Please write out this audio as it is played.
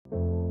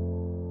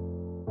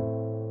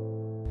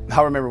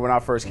I remember when I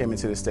first came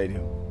into the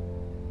stadium.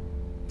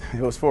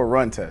 It was for a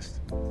run test.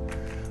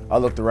 I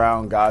looked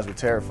around, guys were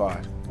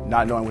terrified,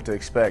 not knowing what to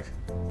expect,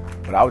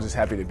 but I was just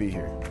happy to be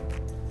here.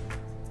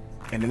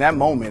 And in that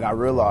moment, I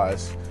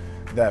realized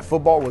that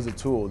football was a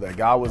tool that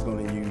God was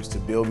going to use to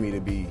build me to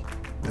be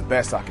the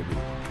best I could be.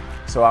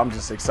 So I'm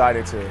just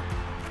excited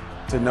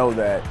to know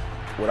that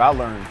what I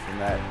learned from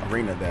that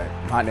arena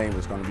that my name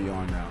is going to be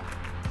on now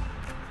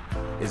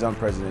is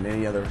unprecedented in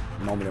any other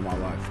moment in my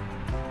life.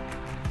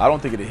 I don't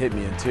think it hit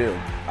me until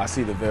I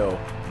see the veil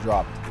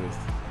dropped with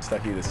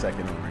Stuckey II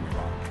on the Ring of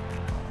Honor.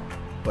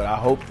 But I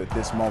hope that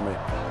this moment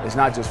is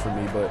not just for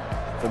me, but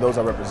for those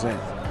I represent.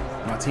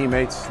 My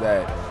teammates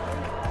that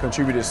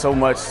contributed so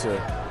much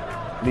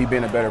to me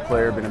being a better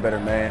player, being a better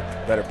man,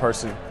 better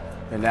person,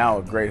 and now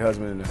a great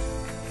husband and a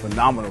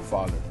phenomenal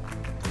father.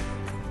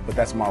 But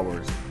that's my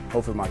words.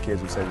 Hopefully my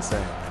kids will say the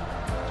same.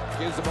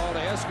 Gives the ball to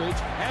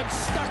Eskridge and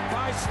stuck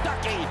by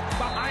Stuckey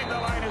behind the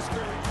line of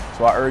scrimmage.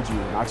 So I urge you,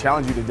 and I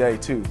challenge you today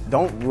too,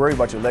 don't worry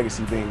about your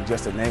legacy being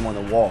just a name on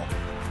the wall,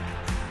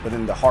 but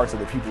in the hearts of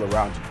the people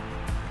around you.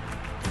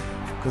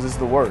 Because it's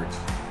the words,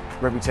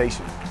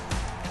 reputation,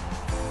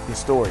 the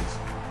stories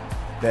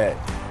that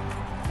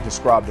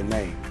describe the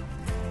name.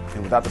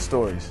 And without the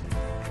stories,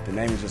 the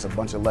name is just a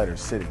bunch of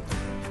letters sitting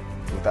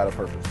without a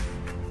purpose.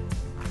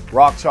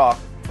 Rock chalk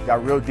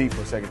got real deep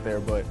for a second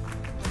there, but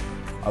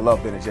I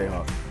love being a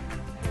Jayhawk.